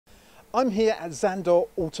I'm here at Xandor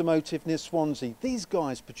Automotive near Swansea. These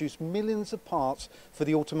guys produce millions of parts for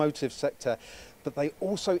the automotive sector, but they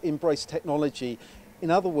also embrace technology.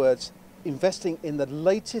 In other words, investing in the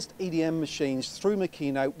latest EDM machines through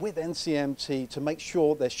Makino with NCMT to make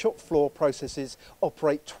sure their shop floor processes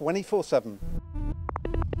operate 24/7.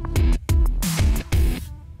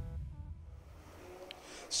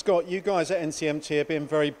 Scott, you guys at NCMT have been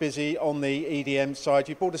very busy on the EDM side.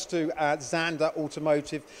 You brought us to Xandor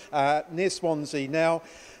Automotive near Swansea. Now,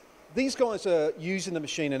 these guys are using the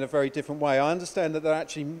machine in a very different way. I understand that they're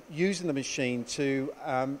actually using the machine to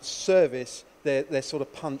service their sort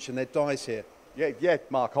of punch and their dies here. Yeah,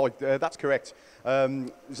 Mark, that's correct.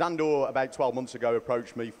 Xandor about 12 months ago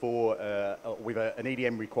approached me with an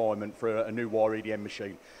EDM requirement for a new wire EDM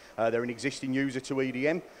machine. They're an existing user to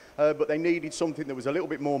EDM, but they needed something that was a little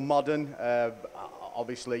bit more modern.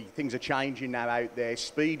 Obviously, things are changing now out there.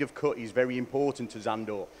 Speed of cut is very important to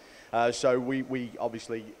Xandor. So we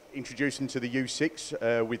obviously introduced them to the U6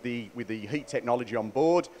 with the heat technology on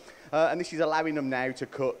board, and this is allowing them now to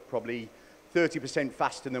cut probably 30%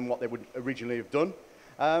 faster than what they would originally have done.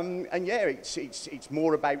 And yeah, it's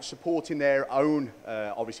more about supporting their own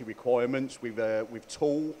obviously requirements with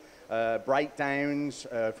tool breakdowns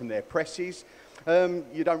from their presses.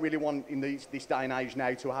 You don't really want in this day and age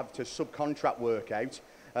now to have to subcontract work out,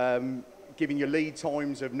 giving you lead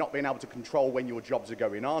times of not being able to control when your jobs are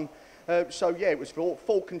going on. So yeah, it was full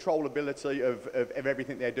controllability of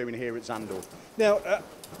everything they're doing here at Xandor. Now,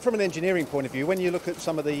 from an engineering point of view, when you look at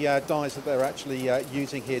some of the dies that they're actually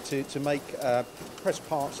using here to make press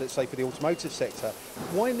parts, let's say for the automotive sector,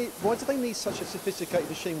 why do they need such a sophisticated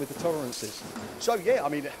machine with the tolerances? So yeah, I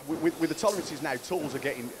mean, with the tolerances now, tools are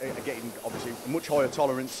getting obviously much higher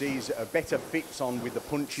tolerances, better fits on with the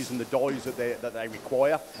punches and the dies that they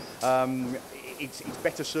require. It's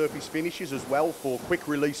better surface finishes as well for quick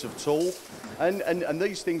release of tool, and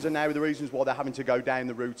these things are now the reasons why they're having to go down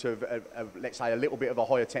the route of let's say a little bit of a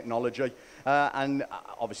higher technology, and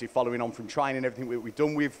obviously following on from training and everything we've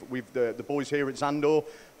done with the boys here at Xandor,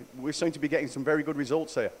 we seem to be getting some very good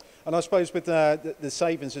results here. And I suppose with the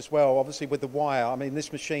savings as well, obviously with the wire, I mean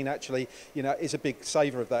this machine actually, you know, is a big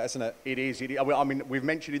saver of that, isn't it? It is. I mean, we've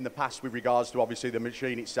mentioned in the past with regards to obviously the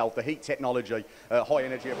machine itself, the heat technology, high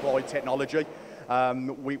energy applied technology.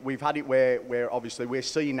 We've had it where obviously we're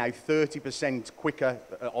seeing now 30% quicker,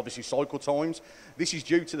 obviously cycle times. This is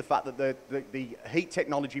due to the fact that the heat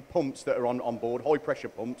technology pumps that are on board, high pressure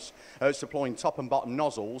pumps, supplying top and bottom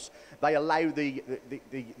nozzles, they allow the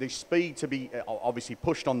speed to be obviously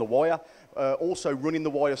pushed on the wire, also running the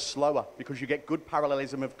wire slower because you get good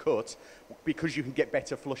parallelism of cut, because you can get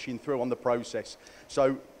better flushing through on the process.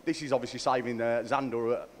 So this is obviously saving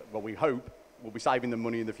Xandor, well, we hope, we'll be saving them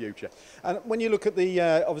money in the future. And when you look at the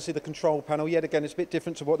obviously the control panel, yet again it's a bit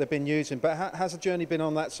different to what they've been using, but how's the journey been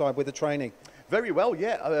on that side with the training? Very well,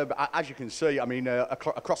 yeah. As you can see, I mean,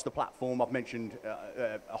 across the platform, I've mentioned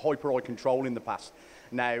a hyper-eye control in the past.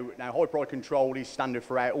 Now hyper-eye control is standard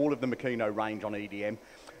throughout all of the Makino range on EDM.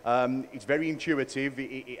 It's very intuitive.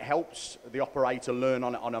 It helps the operator learn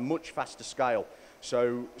on a much faster scale.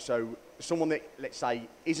 So someone that, let's say,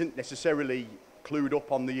 isn't necessarily clued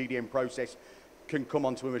up on the EDM process can come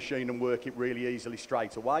onto a machine and work it really easily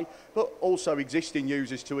straight away. But also existing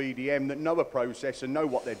users to EDM that know a process and know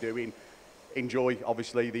what they're doing enjoy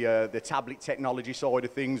obviously the tablet technology side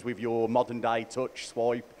of things with your modern day touch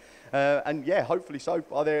swipe, and yeah, hopefully so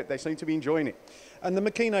far they seem to be enjoying it. And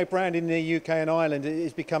the Makino brand in the UK and Ireland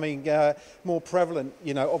is becoming more prevalent.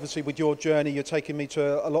 You know, obviously with your journey, you're taking me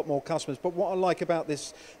to a lot more customers. But what I like about the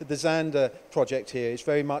Xandor project here is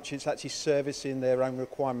very much it's actually servicing their own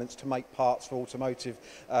requirements to make parts for automotive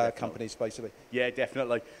companies, basically. Yeah,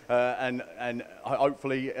 definitely. And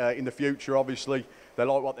hopefully in the future, obviously, they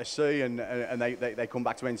like what they see and they come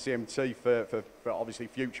back to NCMT for obviously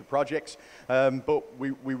future projects. But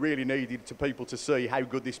we really needed people to see how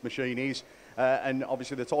good this machine is. And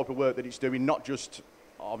obviously the type of work that it's doing, not just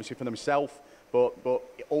obviously for themselves, but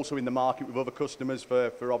also in the market with other customers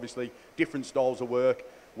for obviously different styles of work.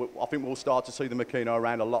 I think we'll start to see the Makino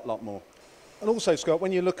around a lot more. And also, Scott,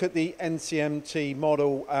 when you look at the NCMT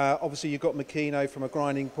model, obviously you've got Makino from a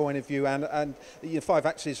grinding point of view and your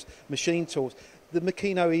 5-axis machine tools. The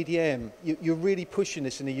Makino EDM, you're really pushing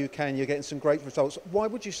this in the UK and you're getting some great results. Why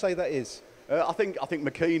would you say that is? I think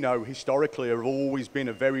Makino historically have always been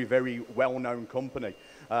a very, very well-known company.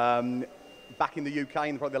 Back in the UK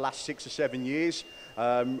in probably the last 6 or 7 years,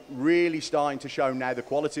 really starting to show now the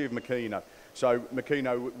quality of Makino. So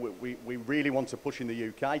Makino, we really want to push in the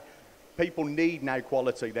UK. people need now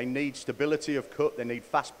quality. They need stability of cut. They need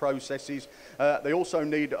fast processes. They also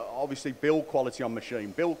need, obviously, build quality on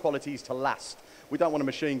machine. Build quality is to last. We don't want a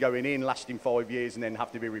machine going in, lasting 5 years and then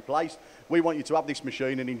have to be replaced. We want you to have this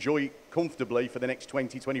machine and enjoy it comfortably for the next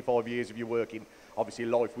 20, 25 years of your working, obviously,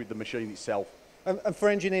 life with the machine itself. And for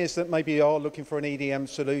engineers that maybe are looking for an EDM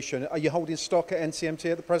solution, are you holding stock at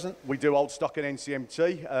NCMT at the present? We do hold stock at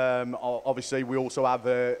NCMT. Obviously, we also have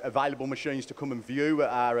available machines to come and view at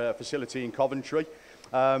our facility in Coventry.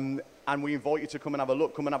 And we invite you to come and have a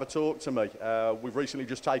look, come and have a talk to me. We've recently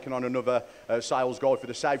just taken on another sales guy for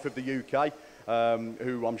the south of the UK,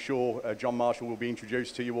 who I'm sure John Marshall will be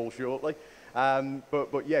introduced to you all shortly.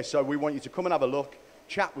 But yeah, so we want you to come and have a look,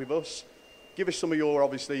 chat with us, give us some of your,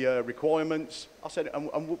 obviously, requirements. I said,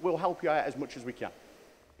 and we'll help you out as much as we can.